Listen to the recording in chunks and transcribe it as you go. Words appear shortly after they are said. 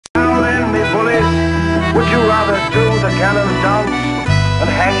Would you rather do the gallows dance and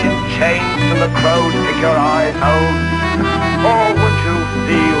hang in chains till the crows pick your eyes out? Or would you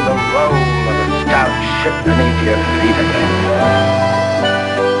feel the roll of the stout ship beneath your feet again?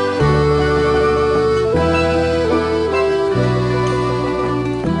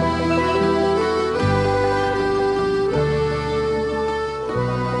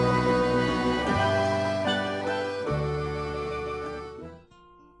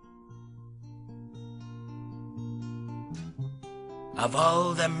 Of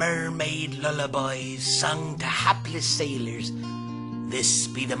all the mermaid lullabies sung to hapless sailors, this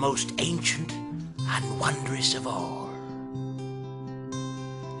be the most ancient and wondrous of all.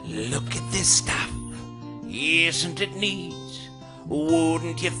 Look at this stuff, isn't it neat?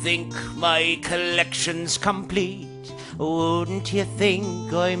 Wouldn't you think my collection's complete? Wouldn't you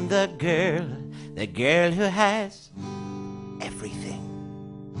think I'm the girl who has everything?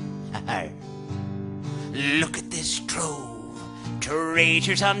 Look at this trove,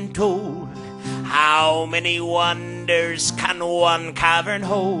 treasures untold. How many wonders can one cavern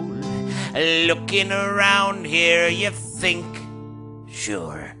hold? Looking around here you think,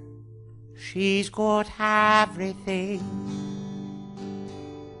 sure, she's got everything.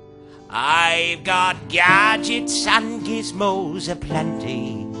 I've got gadgets and gizmos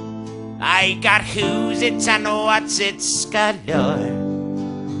aplenty. I got who's its and what's its galore.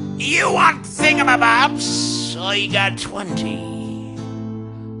 You want thingamabobs? I got 20.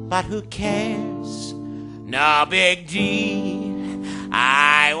 But who cares? No big deal.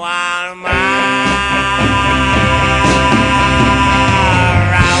 I want more.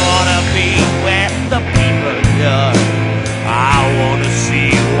 I wanna be where the people are. I wanna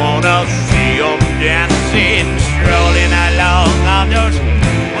see them dancing, strolling along on those,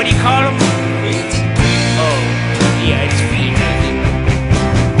 what do you call them? Oh, yeah, it's feet.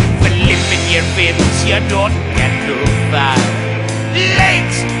 For lifting your fins, you don't get too far.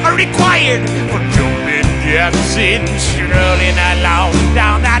 Legs are required for jumping, dancing, strolling along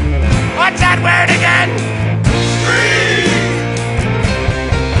down that, what's that word again? Street!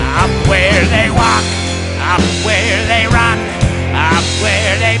 Up where they walk, up where they run, up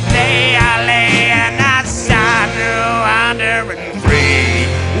where they play, I lay in the sun, wandering free.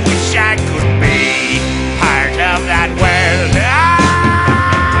 Wish I could be part of that world.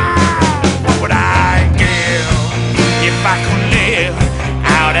 What would I give if I could live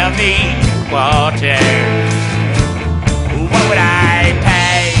out of these waters? What would I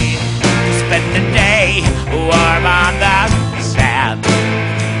pay to spend a day warm on the sand?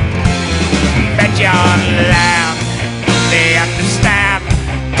 Bet you on land they understand.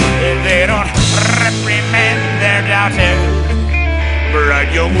 They don't reprimand their daughters.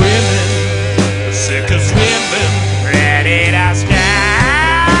 Bright young women, sick of swimming, ready to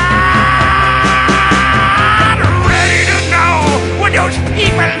stand, ready to know what those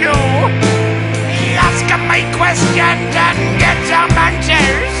people do. Ask them my questions and get some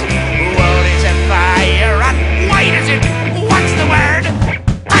answers. What is a fire and why does it? What's the word?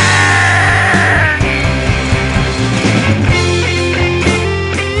 Burn!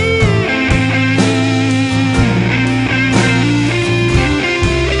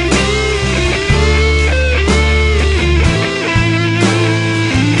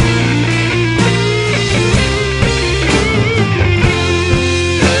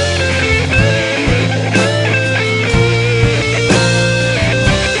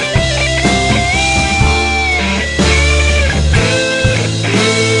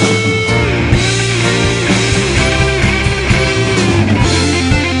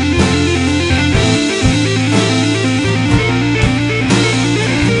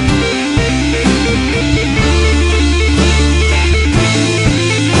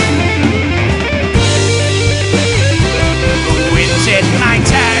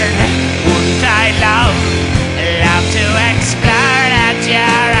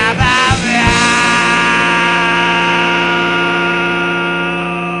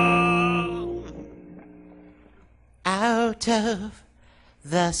 Out of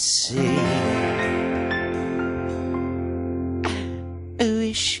the sea, I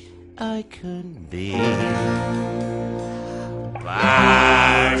wish I could be.